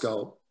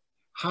telescope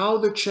how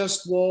the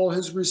chest wall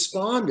has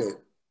responded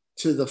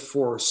to the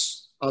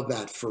force of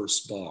that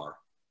first bar.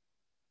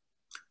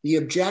 The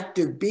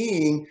objective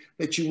being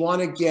that you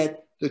want to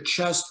get the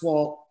chest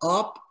wall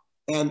up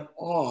and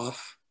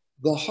off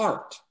the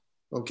heart.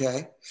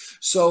 Okay,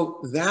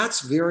 so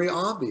that's very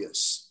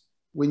obvious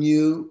when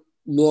you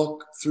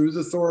look through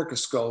the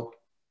thoracoscope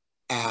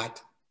at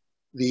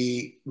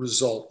the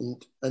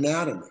resultant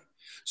anatomy.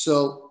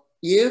 So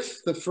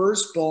if the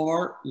first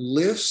bar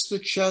lifts the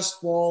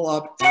chest wall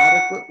up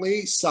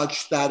adequately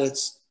such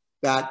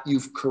that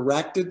you've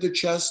corrected the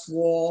chest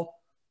wall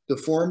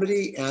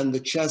deformity and the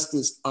chest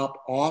is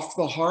up off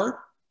the heart,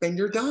 then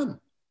you're done.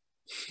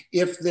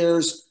 If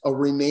there's a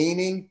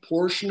remaining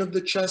portion of the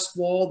chest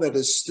wall that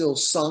is still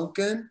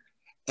sunken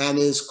and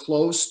is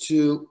close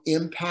to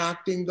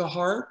impacting the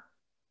heart,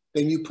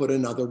 then you put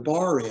another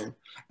bar in.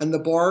 And the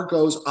bar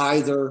goes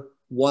either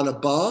one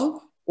above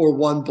or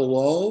one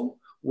below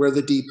where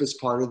the deepest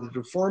part of the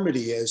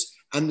deformity is.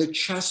 And the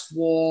chest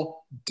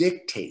wall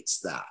dictates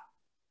that.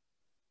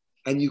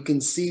 And you can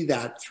see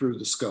that through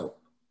the scope.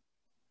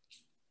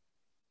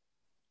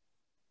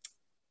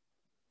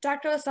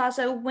 Dr.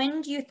 LoSasso,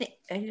 when do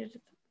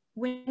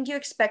you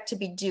expect to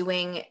be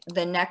doing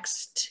the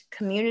next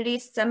community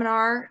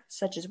seminar,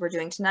 such as we're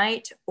doing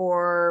tonight,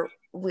 or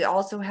we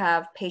also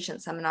have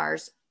patient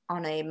seminars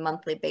on a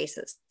monthly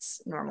basis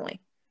normally?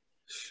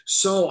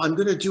 So I'm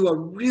going to do a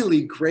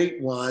really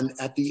great one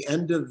at the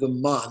end of the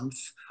month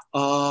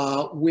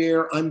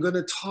where I'm going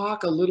to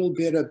talk a little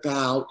bit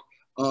about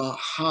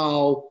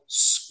how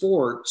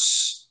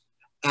sports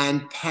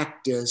and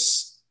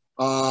pectus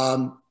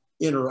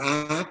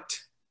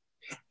interact,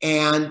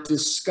 and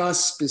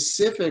discuss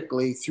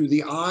specifically through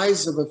the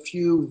eyes of a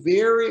few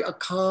very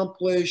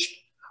accomplished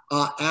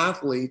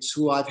athletes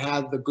who I've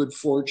had the good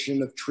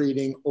fortune of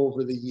treating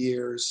over the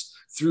years,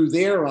 through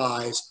their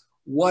eyes,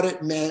 what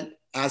it meant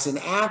as an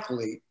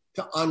athlete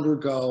to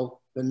undergo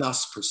the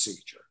Nuss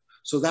procedure.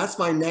 So that's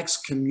my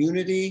next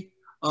community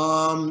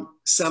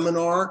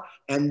seminar,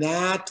 and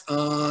that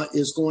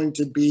is going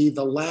to be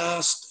the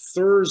last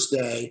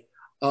Thursday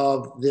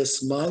of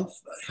this month.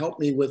 Help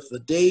me with the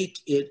date.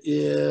 It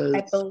is...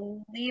 I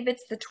believe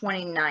it's the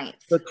 29th.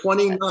 The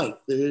 29th.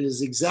 It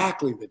is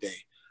exactly the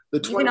date. You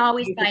can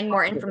always find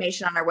more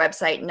information on our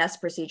website,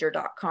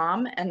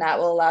 nussprocedure.com, and that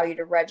will allow you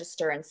to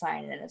register and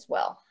sign in as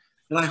well.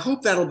 And I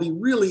hope that'll be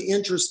really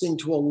interesting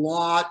to a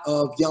lot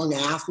of young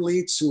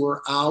athletes who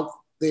are out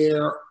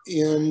there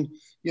in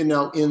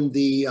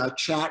the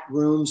chat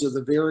rooms of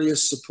the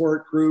various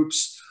support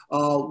groups,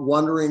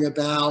 wondering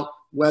about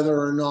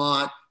whether or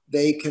not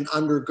they can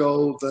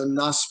undergo the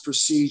Nuss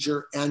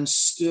procedure and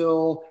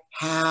still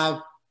have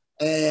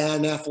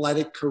an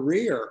athletic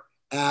career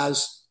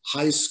as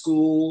high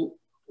school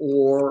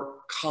or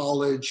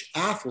college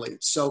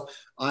athletes. So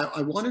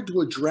I wanted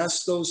to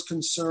address those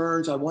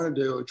concerns. I wanted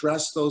to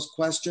address those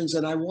questions.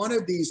 And I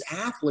wanted these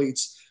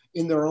athletes,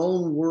 in their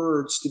own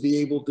words, to be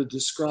able to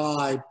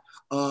describe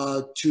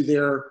to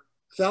their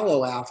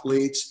fellow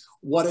athletes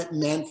what it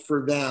meant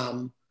for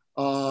them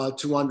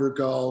to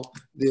undergo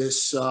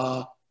this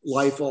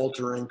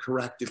life-altering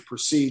corrective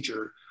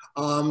procedure.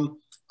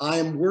 I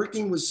am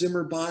working with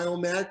Zimmer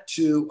Biomet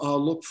to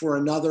look for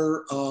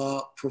another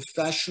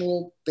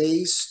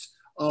professional-based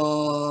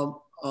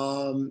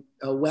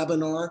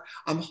webinar.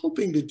 I'm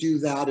hoping to do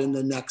that in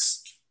the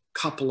next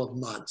couple of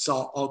months.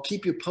 I'll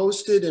keep you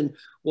posted, and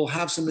we'll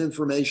have some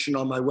information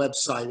on my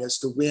website as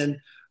to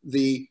when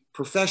the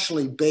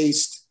professionally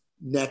based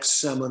next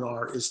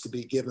seminar is to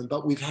be given.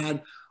 But we've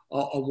had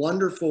a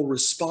wonderful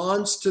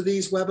response to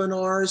these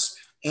webinars,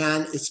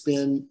 and it's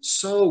been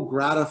so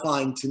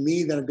gratifying to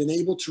me that I've been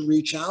able to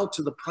reach out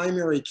to the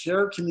primary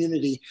care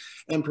community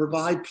and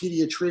provide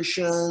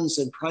pediatricians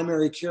and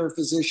primary care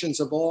physicians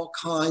of all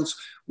kinds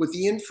with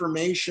the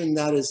information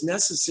that is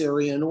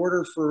necessary in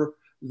order for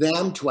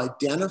them to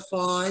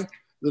identify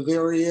the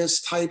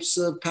various types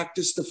of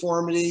pectus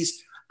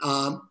deformities,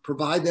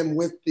 provide them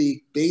with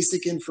the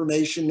basic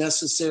information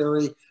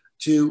necessary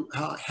to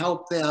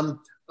help them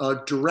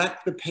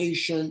direct the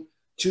patient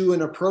to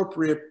an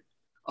appropriate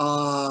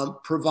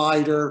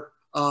provider,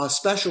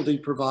 specialty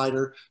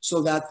provider,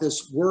 so that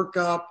this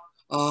workup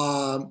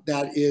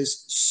that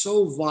is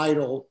so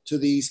vital to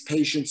these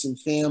patients and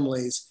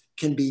families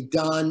can be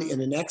done in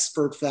an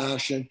expert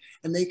fashion,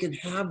 and they can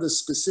have the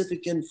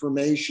specific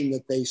information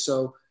that they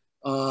so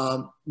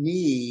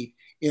need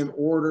in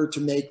order to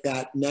make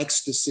that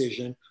next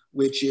decision,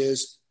 which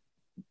is,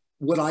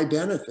 would I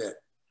benefit?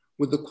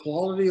 Would the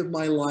quality of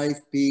my life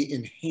be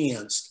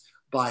enhanced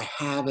by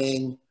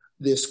having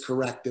this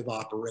corrective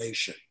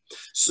operation?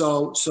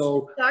 So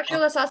Dr.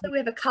 LoSasso, we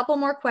have a couple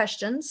more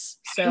questions.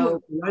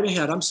 So right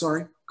ahead. I'm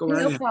sorry. Go right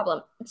ahead. No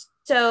problem.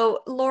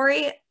 So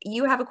Lori,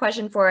 you have a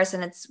question for us,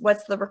 and it's,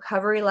 what's the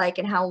recovery like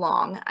and how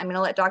long? I'm going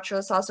to let Dr.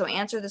 LoSasso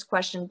answer this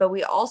question, but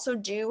we also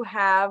do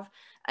have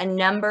a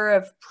number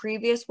of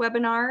previous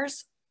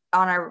webinars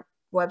on our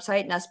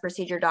website,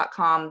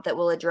 nussprocedure.com, that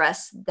will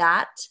address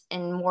that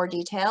in more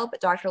detail.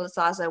 But Dr.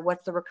 LoSasso,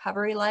 what's the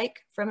recovery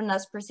like from a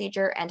Nuss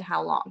procedure and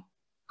how long?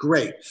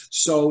 Great.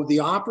 So the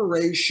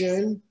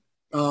operation,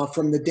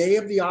 from the day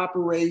of the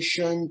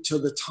operation to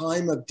the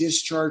time of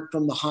discharge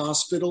from the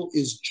hospital,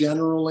 is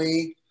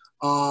generally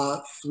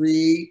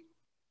 3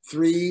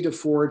 to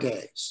 4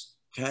 days,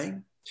 okay?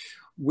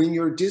 When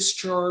you're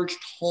discharged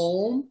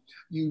home,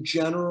 you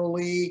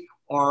generally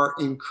are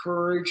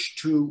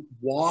encouraged to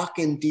walk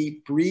and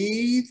deep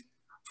breathe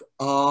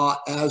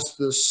as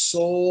the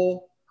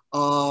sole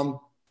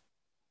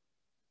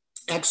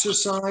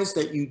exercise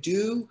that you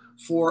do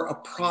for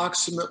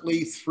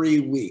approximately 3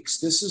 weeks.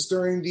 This is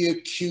during the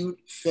acute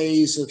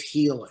phase of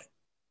healing.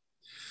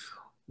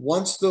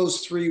 Once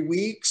those 3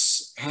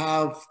 weeks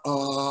have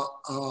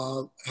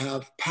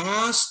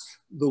passed,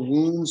 the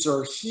wounds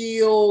are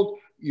healed,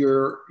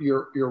 you're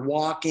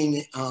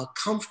walking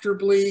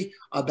comfortably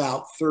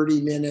about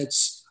 30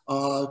 minutes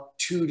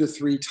 2 to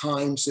 3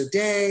 times a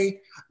day,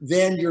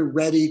 then you're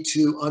ready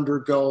to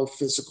undergo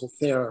physical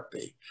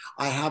therapy.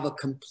 I have a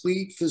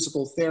complete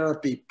physical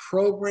therapy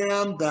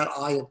program that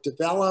I have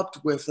developed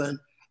with an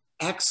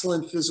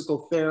excellent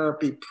physical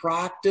therapy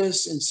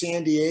practice in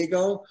San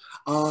Diego,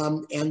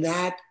 and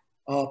that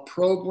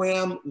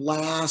program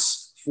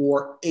lasts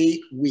for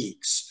 8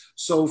 weeks.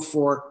 So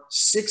for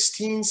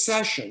 16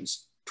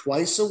 sessions,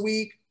 twice a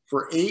week,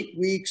 for 8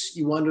 weeks,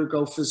 you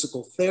undergo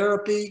physical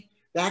therapy.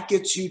 That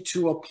gets you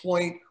to a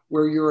point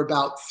where you're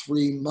about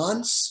 3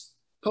 months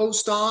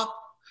post-op.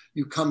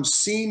 You come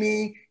see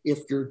me.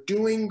 If you're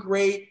doing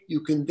great,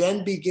 you can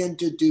then begin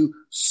to do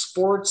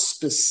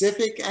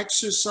sports-specific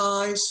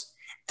exercise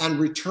and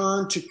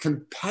return to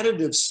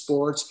competitive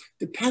sports,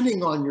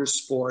 depending on your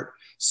sport,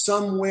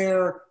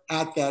 somewhere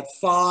at that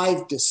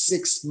 5 to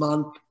 6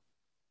 month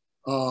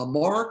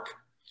mark.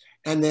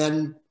 And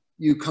then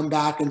you come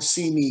back and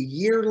see me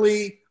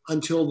yearly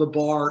until the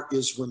bar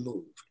is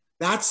removed.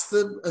 That's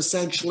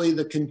essentially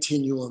the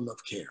continuum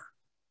of care.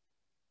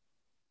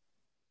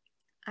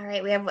 All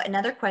right, we have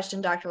another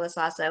question, Dr.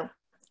 LoSasso.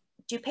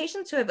 Do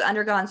patients who have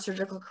undergone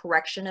surgical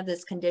correction of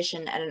this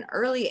condition at an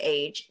early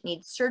age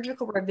need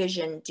surgical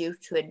revision due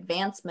to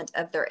advancement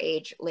of their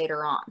age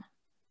later on?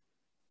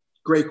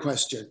 Great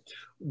question.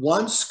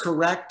 Once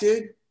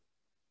corrected,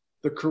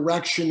 the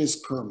correction is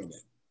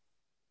permanent.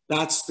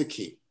 That's the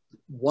key.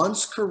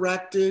 Once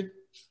corrected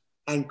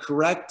and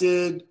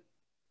corrected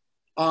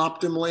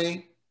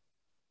optimally,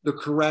 the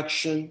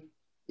correction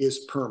is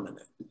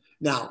permanent.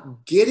 Now,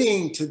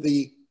 getting to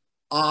the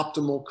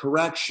optimal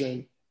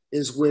correction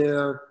is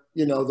where,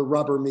 you know, the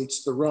rubber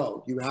meets the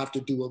road. You have to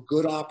do a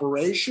good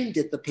operation,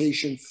 get the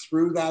patient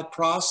through that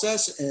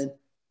process and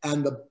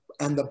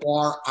the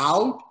bar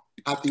out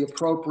at the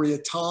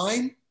appropriate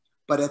time.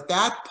 But at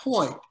that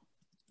point,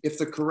 if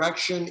the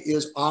correction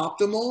is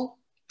optimal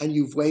and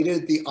you've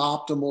waited the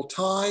optimal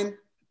time,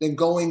 then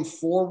going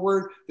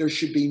forward, there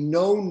should be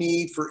no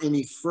need for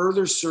any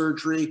further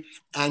surgery,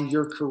 and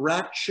your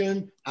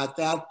correction at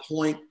that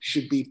point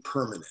should be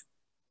permanent.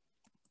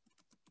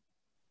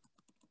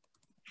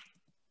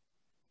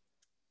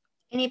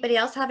 Anybody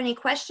else have any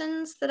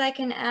questions that I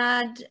can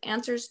add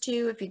answers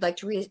to? If you'd like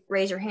to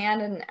raise your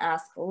hand and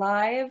ask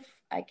live,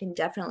 I can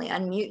definitely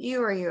unmute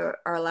you, or you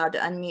are allowed to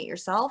unmute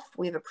yourself.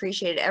 We've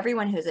appreciated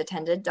everyone who's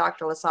attended.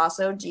 Dr.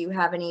 LoSasso, do you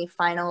have any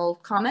final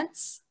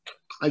comments?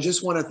 I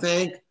just want to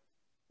thank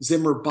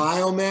Zimmer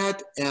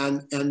Biomet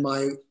and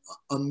my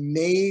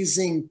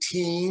amazing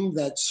team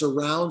that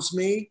surrounds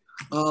me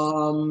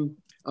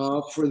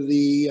for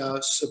the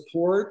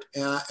support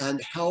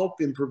and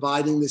help in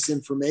providing this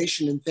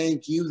information. And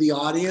thank you, the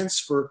audience,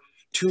 for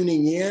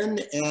tuning in.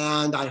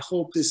 And I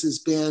hope this has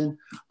been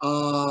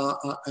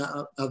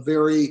a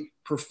very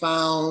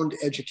profound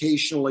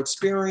educational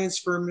experience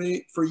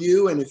for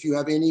you. And if you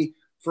have any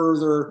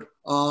further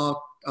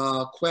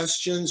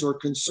questions or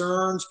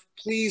concerns,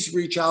 please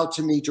reach out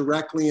to me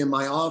directly in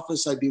my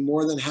office. I'd be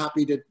more than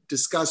happy to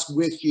discuss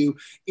with you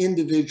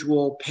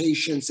individual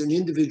patients and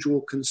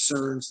individual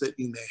concerns that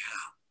you may have.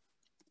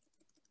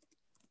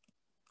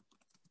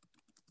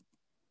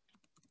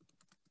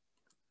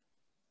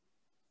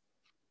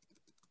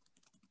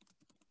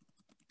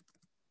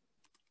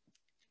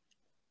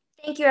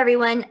 Thank you,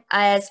 everyone.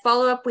 As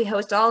follow-up, we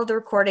host all of the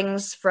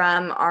recordings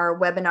from our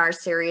webinar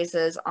series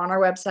on our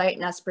website,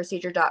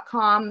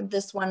 nussprocedure.com.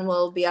 This one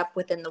will be up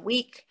within the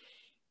week.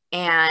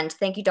 And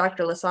thank you,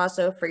 Dr.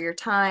 LoSasso, for your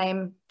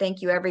time.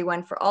 Thank you,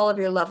 everyone, for all of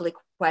your lovely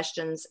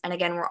questions. And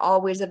again, we're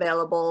always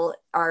available.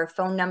 Our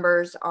phone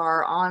numbers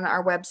are on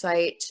our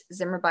website.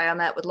 Zimmer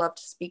Biomet would love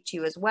to speak to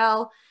you as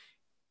well.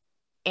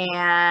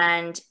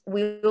 And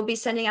we will be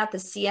sending out the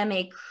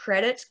CMA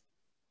credit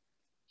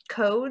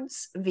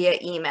codes via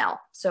email.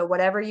 So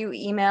whatever you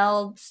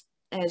emailed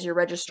as your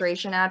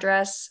registration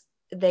address,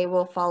 they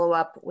will follow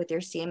up with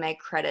your CMA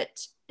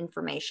credit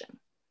information.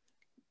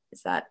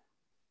 Does that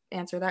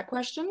answer that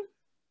question?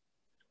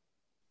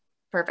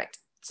 Perfect.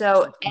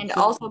 So, and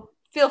also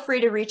feel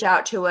free to reach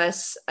out to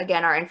us.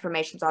 Again, our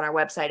information's on our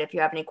website if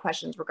you have any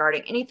questions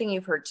regarding anything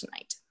you've heard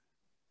tonight.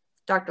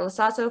 Dr.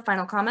 LoSasso,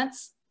 final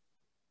comments?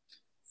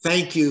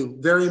 Thank you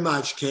very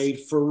much,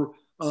 Kate, for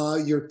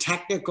your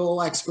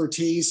technical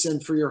expertise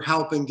and for your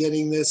help in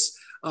getting this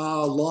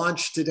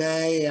launched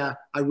today.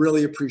 I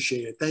really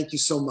appreciate it. Thank you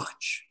so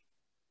much.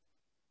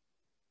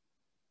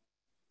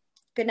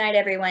 Good night,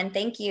 everyone.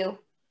 Thank you.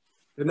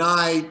 Good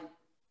night.